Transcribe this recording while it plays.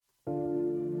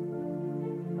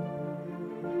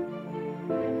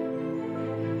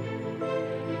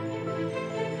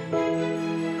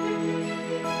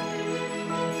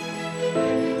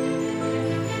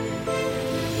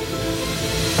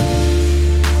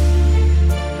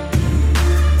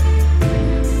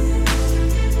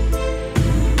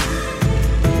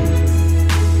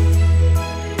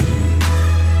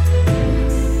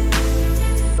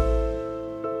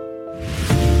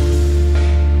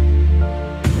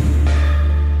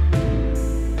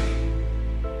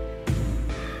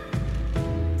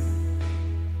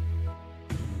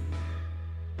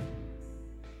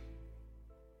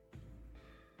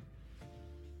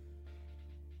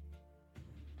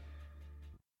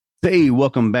Hey,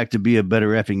 welcome back to Be a Better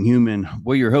Effing Human.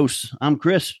 We're your hosts. I'm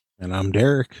Chris. And I'm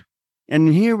Derek. And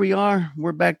here we are.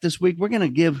 We're back this week. We're going to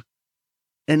give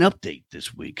an update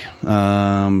this week.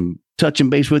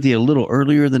 Touching base with you a little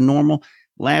earlier than normal.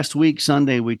 Last week,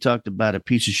 Sunday, we talked about a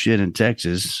piece of shit in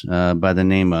Texas by the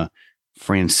name of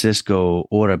Francisco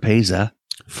Oropeza.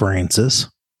 Francis.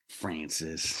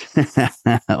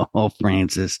 Oh,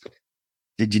 Francis.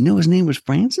 Did you know his name was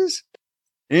Francis?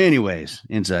 Anyways,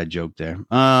 inside joke there.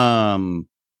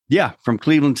 Yeah, from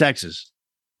Cleveland, Texas.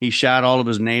 He shot all of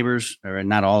his neighbors, or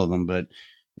not all of them, but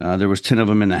there was 10 of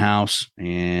them in the house.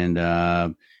 And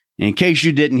in case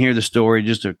you didn't hear the story,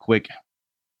 just a quick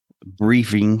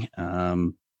briefing.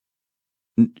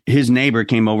 His neighbor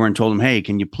came over and told him, "Hey,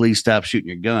 can you please stop shooting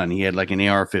your gun?" He had like an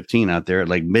AR-15 out there at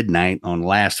like midnight on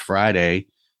last Friday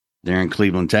there in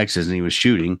Cleveland, Texas, and he was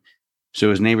shooting. So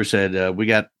his neighbor said, "We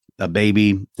got a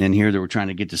baby in here that we're trying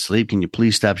to get to sleep. Can you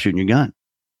please stop shooting your gun?"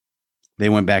 They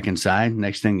went back inside.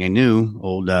 Next thing they knew,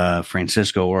 old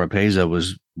Francisco Oropeza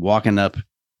was walking up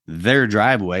their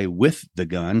driveway with the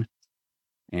gun.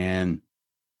 And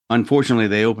unfortunately,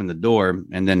 they opened the door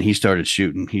and then he started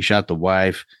shooting. He shot the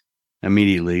wife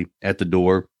immediately at the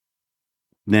door.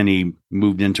 Then he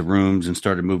moved into rooms and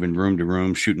started moving room to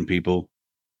room, shooting people.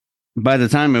 By the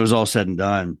time it was all said and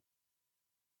done,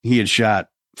 he had shot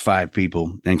 5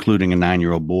 people, including a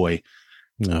 9-year-old boy.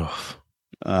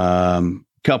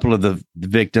 Couple of the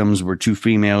victims were 2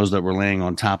 females that were laying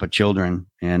on top of children.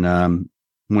 And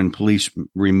when police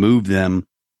removed them,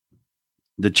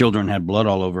 the children had blood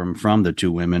all over them from the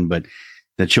 2 women, but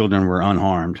the children were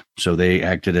unharmed. So they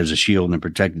acted as a shield and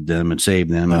protected them and saved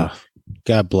them.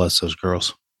 God bless those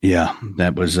girls. Yeah,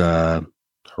 that was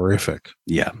horrific.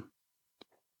 Yeah.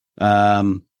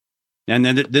 And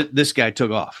then this guy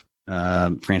took off.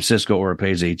 Francisco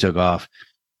Oropeza, he took off.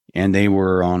 And they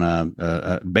were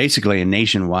on basically a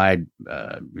nationwide,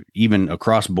 even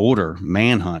across border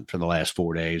manhunt for the last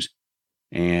 4 days.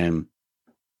 And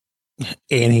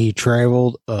he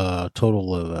traveled a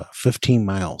total of 15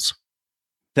 miles.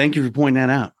 Thank you for pointing that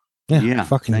out. Yeah.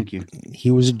 Thank you.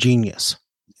 He was a genius.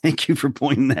 Thank you for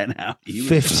pointing that out.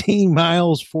 15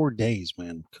 miles, 4 days,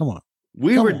 man. Come on.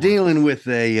 We were dealing with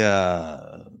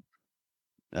a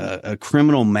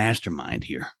criminal mastermind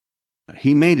here.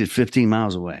 He made it 15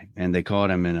 miles away, and they caught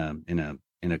him in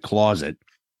a closet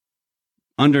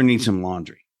underneath some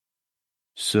laundry.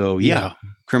 So yeah.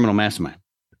 Criminal mastermind.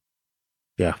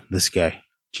 Yeah, this guy,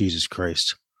 Jesus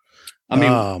Christ. I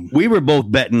mean, we were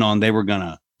both betting on they were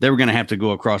gonna have to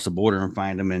go across the border and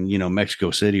find him in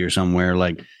Mexico City or somewhere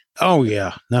like. Oh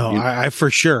yeah, no, I for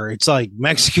sure. It's like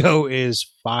Mexico is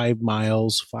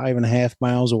 5.5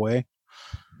 miles away.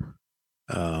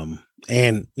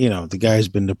 And the guy's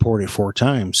been deported 4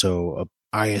 times, so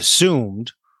I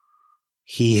assumed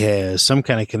he has some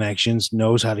kind of connections,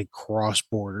 knows how to cross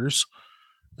borders.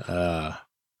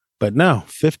 But no,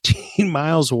 15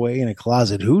 miles away in a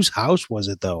closet. Whose house was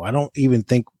it, though? I don't even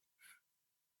think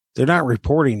they're not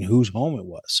reporting whose home it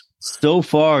was. So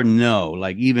far, no.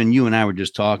 Like even you and I were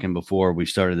just talking before we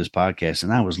started this podcast,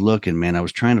 and I was looking, man. I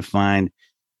was trying to find,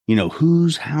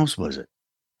 whose house was it?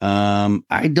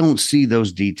 I don't see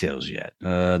those details yet.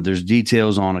 There's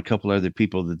details on a couple other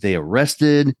people that they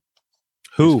arrested.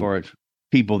 Who? As far as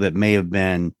people that may have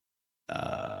been,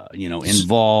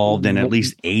 involved and at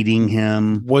least aiding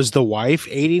him. Was the wife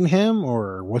aiding him,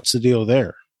 or what's the deal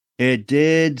there? It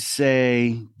did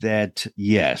say that,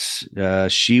 yes,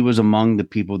 she was among the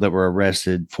people that were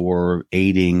arrested for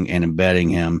aiding and abetting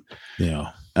him.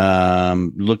 Yeah.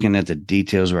 Looking at the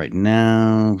details right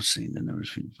now, seeing the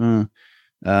numbers.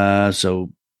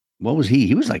 So what was he?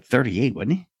 He was like 38,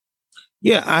 wasn't he?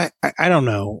 Yeah, I don't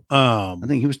know. I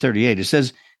think he was 38. It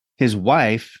says his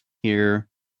wife here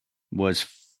was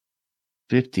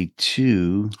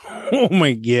 52. Oh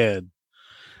my God.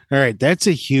 All right. That's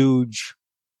a huge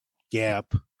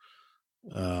gap.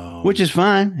 Which is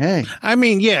fine. Hey, I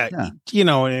mean, yeah.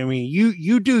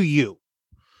 You do you.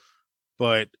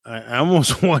 But I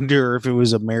almost wonder if it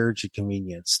was a marriage of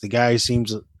convenience. The guy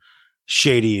seems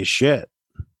shady as shit,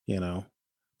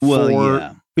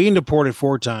 Well, being deported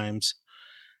 4 times.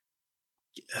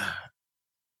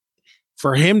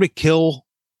 For him to kill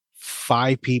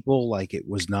 5 people like it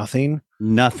was nothing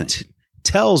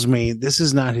tells me this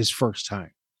is not his first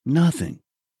time. Nothing.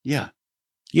 Yeah.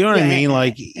 You know what I mean?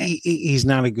 Like he's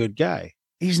not a good guy.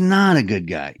 He's not a good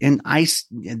guy. And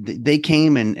they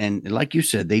came and like you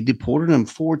said, they deported him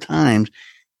 4 times.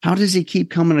 How does he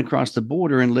keep coming across the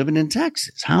border and living in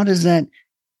Texas? How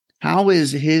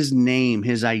is his name,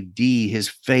 his ID, his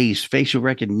face, facial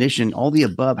recognition, all the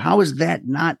above? How is that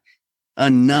not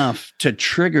enough to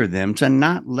trigger them to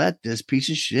not let this piece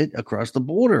of shit across the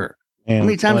border. And how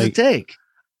many times like, it take?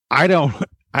 I don't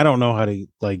know how to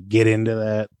like get into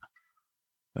that.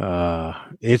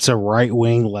 It's a right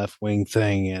wing, left wing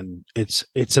thing, and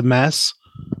it's a mess.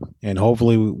 And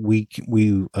hopefully we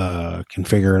can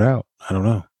figure it out. I don't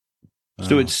know.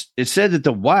 So it said that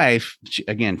the wife,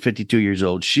 again, 52 years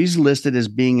old, she's listed as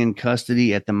being in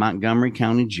custody at the Montgomery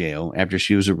County Jail after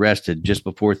she was arrested just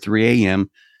before 3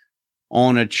 a.m.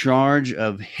 on a charge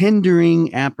of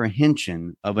hindering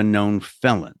apprehension of a known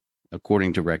felon,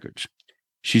 according to records.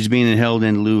 She's being held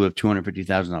in lieu of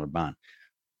 $250,000 bond.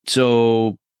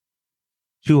 So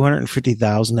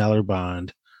 $250,000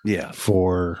 bond. Yeah.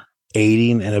 For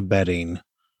aiding and abetting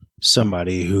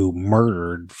somebody who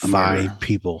murdered 5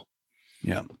 people.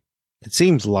 Yeah. It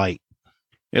seems light.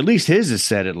 At least his is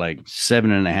set at like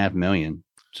 $7.5 million.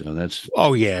 So that's.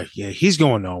 Oh yeah. Yeah. He's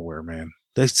going nowhere, man.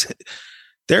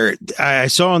 I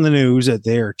saw on the news that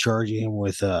they're charging him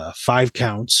with 5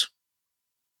 counts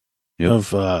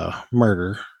of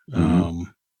murder. Mm-hmm.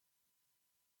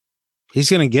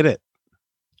 He's going to get it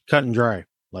cut and dry,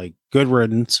 like good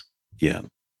riddance. Yeah.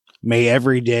 May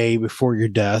every day before your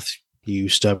death, you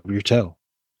stub your toe.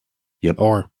 Yep.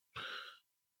 Or,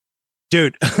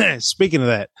 dude, speaking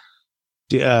of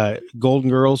that,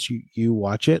 Golden Girls, you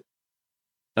watch it?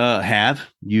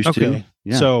 Used to.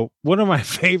 Yeah. So one of my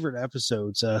favorite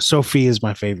episodes, Sophie is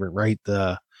my favorite, right?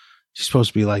 She's supposed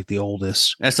to be like the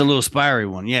oldest. That's the little spiry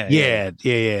one. Yeah.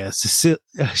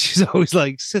 She's always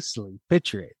like, Sicily,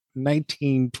 picture it,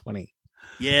 1920.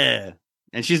 Yeah.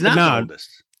 And she's not the oldest.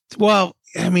 Well,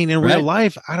 I mean, in real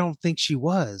life, I don't think she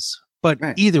was. But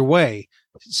either way,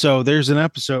 so there's an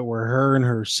episode where her and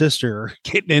her sister are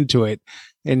getting into it,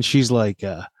 and she's like,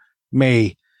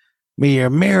 may your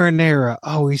marinara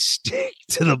always stick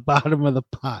to the bottom of the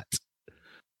pot.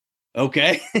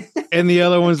 Okay. And the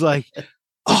other one's like,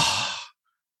 oh,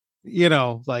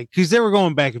 like, because they were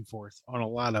going back and forth on a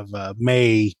lot of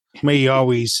may you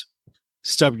always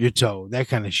stub your toe, that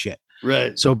kind of shit.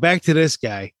 Right. So back to this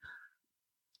guy.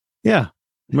 Yeah.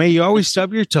 May you always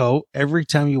stub your toe every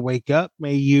time you wake up.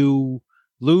 May you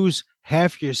lose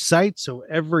half your sight. So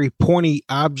every pointy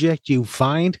object you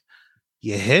find,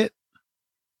 you hit.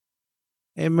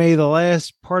 And may the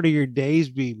last part of your days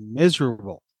be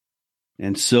miserable.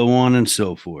 And so on and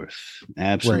so forth.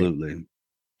 Absolutely. Right.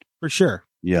 For sure.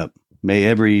 Yep. May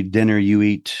every dinner you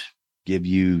eat give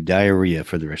you diarrhea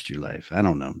for the rest of your life. I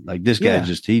don't know. Like this guy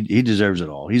he deserves it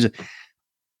all. He's a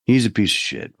piece of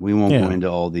shit. We won't go into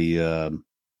all the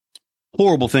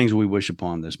horrible things we wish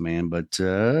upon this man, but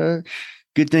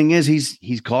good thing is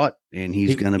he's caught and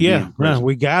he's gonna be in prison.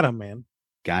 We got him, man.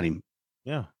 Got him.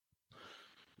 Yeah.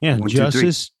 Yeah. 1, 2,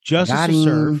 justice will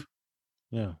serve.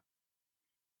 Yeah.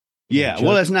 Yeah.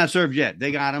 Well, that's not served yet.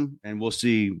 They got him, and we'll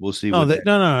see. No,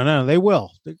 they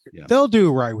will. They'll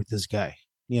do right with this guy.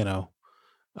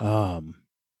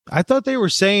 I thought they were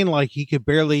saying like he could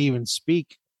barely even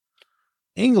speak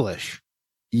English.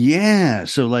 Yeah.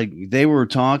 So like they were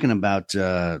talking about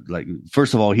like,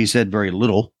 first of all, he said very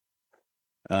little.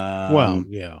 Well,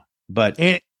 yeah. But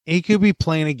he could be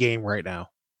playing a game right now.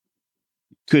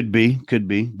 Could be.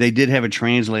 They did have a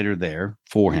translator there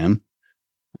for him.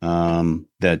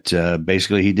 That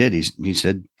basically he did. He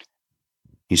said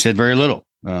very little.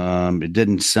 It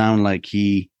didn't sound like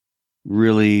he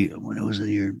really. What was it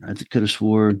here? I could have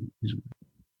swore.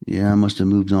 Yeah, I must have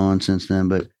moved on since then.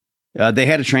 But they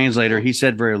had a translator. He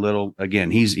said very little.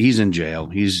 Again, he's in jail.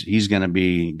 He's going to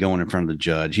be going in front of the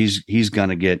judge. He's going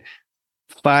to get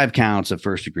 5 counts of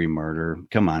first-degree murder.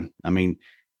 Come on. I mean,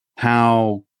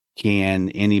 how can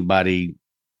anybody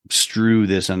strew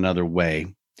this another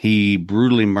way? He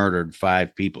brutally murdered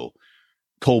 5 people,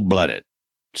 cold-blooded.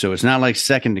 So it's not like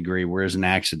second degree where it's an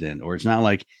accident, or it's not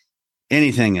like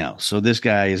anything else. So this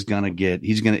guy is going to get,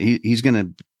 he's going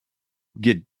to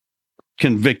get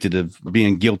convicted of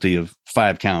being guilty of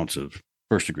 5 counts of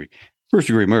first degree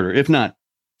murder. If not,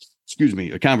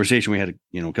 a conversation we had,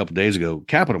 a couple of days ago,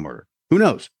 capital murder. Who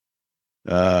knows?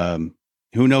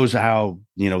 Who knows how,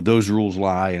 those rules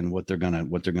lie and what they're going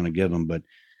to give them. But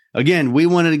again, we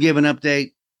wanted to give an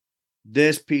update.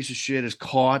 This piece of shit is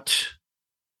caught.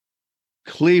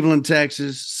 Cleveland,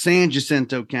 Texas, San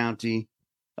Jacinto County,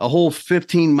 a whole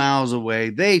 15 miles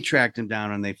away. They tracked him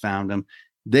down and they found him.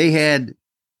 They had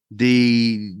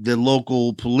the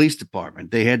local police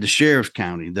department. They had the sheriff's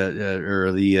county,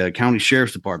 the county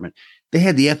sheriff's department. They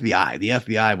had the FBI. The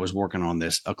FBI was working on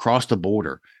this across the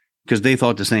border because they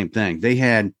thought the same thing.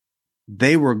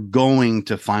 They were going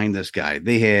to find this guy.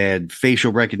 They had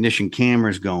facial recognition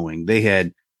cameras going. They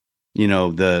had,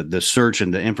 the search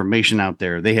and the information out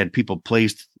there. They had people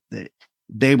placed.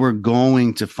 they were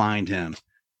going to find him.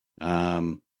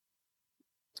 And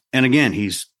again,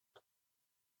 he's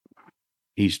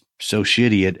so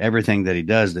shitty at everything that he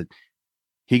does that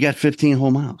he got 15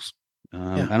 whole miles.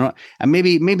 I don't.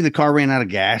 Maybe the car ran out of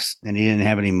gas and he didn't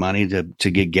have any money to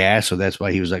get gas, so that's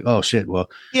why he was like, "Oh shit." Well,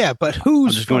 yeah, but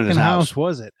whose fucking house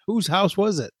was it? Whose house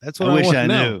was it? That's what I wish I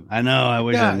knew. I know. I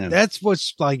wish I knew. That's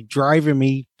what's like driving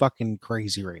me fucking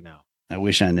crazy right now. I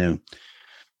wish I knew.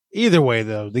 Either way,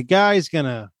 though, the guy's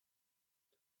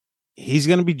he's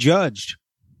gonna be judged.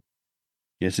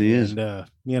 Yes, he is. And, I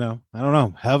don't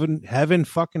know. Heaven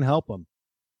fucking help him.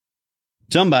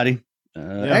 Somebody.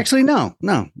 Actually, no,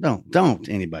 don't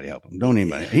anybody help him. Don't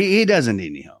anybody. He doesn't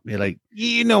need any help. Like,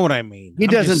 you know what I mean. He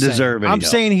doesn't deserve it. I'm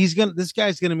saying this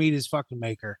guy's gonna meet his fucking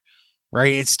maker,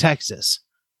 right? It's Texas.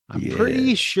 I'm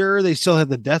pretty sure they still have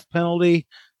the death penalty.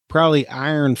 Probably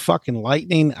iron fucking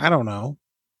lightning. I don't know.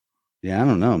 Yeah, I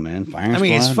don't know, man.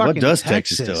 Firing it's squad? fucking What does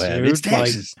Texas still have? Dude. It's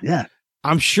Texas. Like, yeah.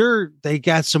 I'm sure they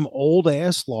got some old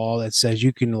ass law that says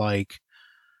you can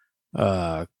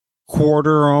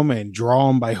quarter them and draw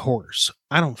them by horse.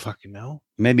 I don't fucking know.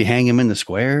 Maybe hang him in the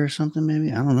square or something.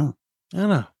 Maybe I don't know.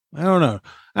 I don't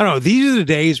know. These are the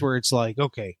days where it's like,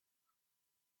 okay,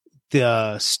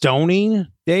 the stoning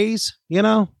days,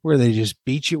 where they just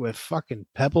beat you with fucking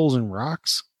pebbles and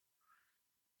rocks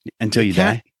until you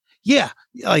die. Yeah,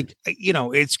 like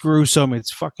it's gruesome.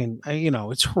 It's fucking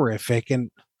it's horrific, and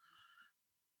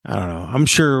I don't know. I'm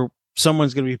sure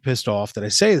someone's gonna be pissed off that I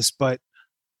say this, but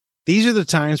these are the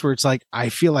times where it's like, I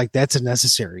feel like that's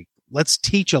necessary. Let's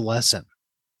teach a lesson.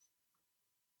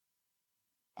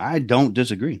 I don't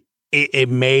disagree. It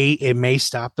may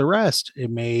stop the rest. It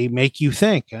may make you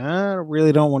think, I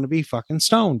really don't want to be fucking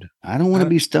stoned. I don't want to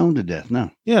be stoned to death.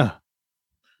 No. Yeah.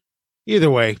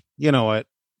 Either way, you know what?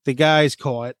 The guy's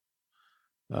caught.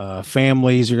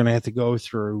 Families are going to have to go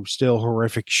through still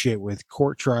horrific shit with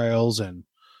court trials and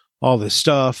all this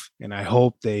stuff. And I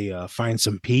hope they find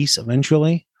some peace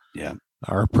eventually. Yeah.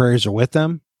 Our prayers are with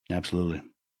them. Absolutely.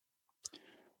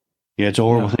 Yeah, it's a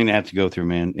horrible thing to have to go through,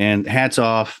 man. And hats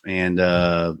off, and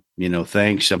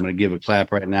thanks. I'm going to give a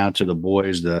clap right now to the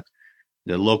boys, the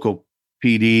local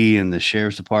PD and the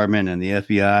sheriff's department and the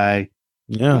FBI.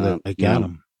 Yeah, they got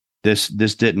them. This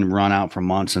didn't run out for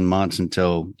months and months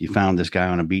until you found this guy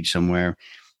on a beach somewhere.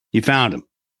 You found him,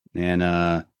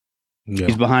 and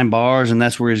he's behind bars, and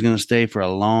that's where he's going to stay for a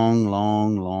long,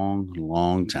 long, long,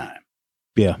 long time.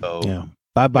 Yeah. So, yeah.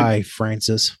 Bye-bye,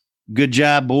 Francis. Good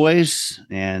job, boys.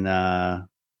 And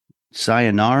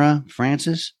sayonara,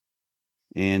 Francis.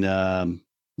 And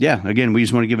again, we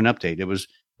just want to give an update. It was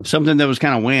something that was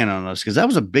kind of weighing on us because that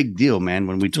was a big deal, man,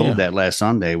 when we told that last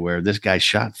Sunday where this guy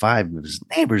shot 5 of his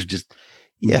neighbors, just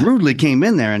brutally came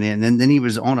in there, and then he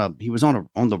was on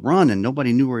the run and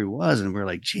nobody knew where he was. And we're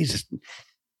like, Jesus,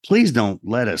 please don't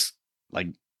let us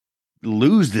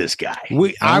lose this guy.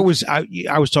 I was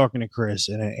talking to Chris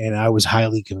and I was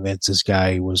highly convinced this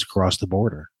guy was across the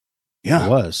border. Yeah, it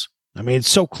was. I mean, it's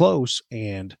so close,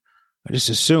 and I just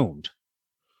assumed.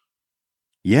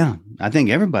 Yeah, I think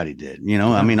everybody did.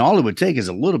 I mean, all it would take is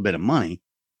a little bit of money,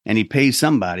 and he pays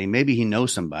somebody. Maybe he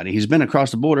knows somebody. He's been across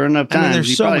the border enough times.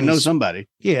 He probably knows somebody.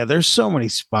 Yeah, there's so many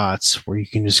spots where you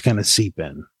can just kind of seep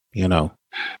in. Yeah.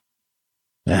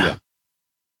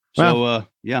 So,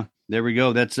 there we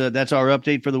go. That's our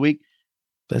update for the week.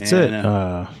 That's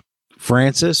it.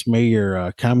 Francis, may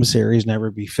your commissaries never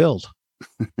be filled.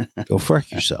 Go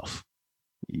fuck yourself.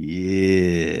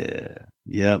 Yeah.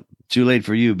 Yep. Too late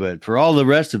for you, but for all the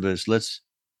rest of us, let's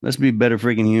be better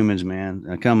freaking humans,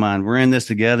 man. Come on. We're in this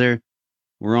together.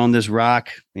 We're on this rock,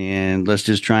 and let's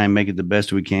just try and make it the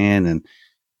best we can.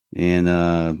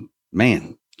 And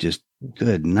man, just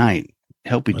good night.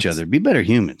 Help each other. Be better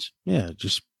humans. Yeah.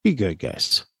 Just be good,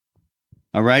 guys.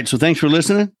 All right. So thanks for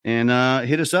listening, and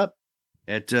hit us up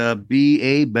at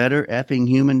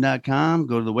beabettereffinghuman.com.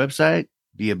 Go to the website,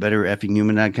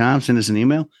 beabettereffinghuman.com. Send us an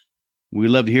email. We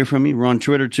love to hear from you. We're on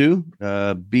Twitter too.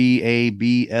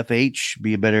 BABFH,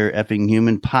 Be a Better Effing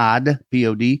Human Pod,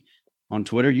 POD on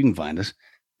Twitter. You can find us.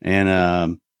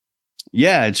 And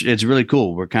it's really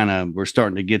cool. We're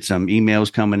starting to get some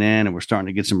emails coming in, and we're starting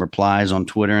to get some replies on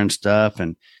Twitter and stuff.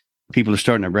 And people are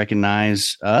starting to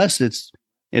recognize us. It's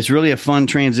really a fun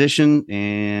transition,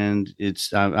 and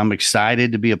I'm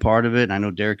excited to be a part of it. And I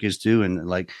know Derek is too. And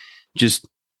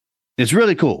it's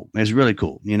really cool. It's really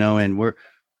cool, and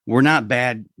we're not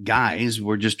bad guys.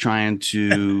 We're just trying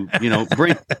to,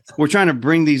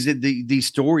 bring these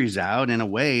stories out in a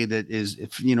way that is,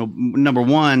 number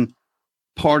one,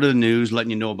 part of the news,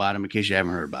 letting you know about them in case you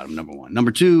haven't heard about them. Number one,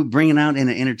 number two, bringing out in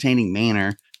an entertaining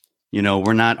manner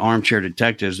we're not armchair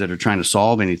detectives that are trying to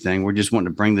solve anything. We're just wanting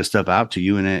to bring this stuff out to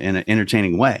you in an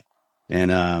entertaining way.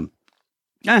 And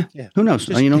who knows?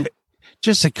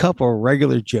 Just a couple of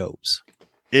regular Joes.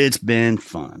 It's been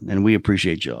fun, and we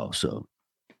appreciate y'all. So,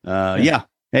 yeah.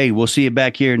 Hey, we'll see you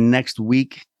back here next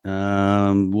week.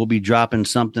 We'll be dropping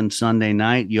something Sunday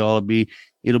night. It'll be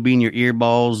in your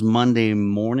earballs Monday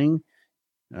morning.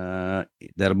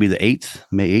 That'll be the 8th,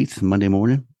 May 8th, Monday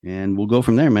morning. And we'll go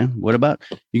from there, man. What about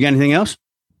you? Got anything else?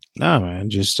 No, man.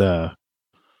 Just our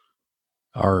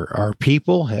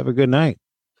people have a good night.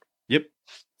 Yep,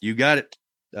 you got it.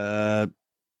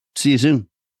 See you soon.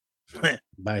 Bye.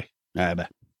 All right, bye.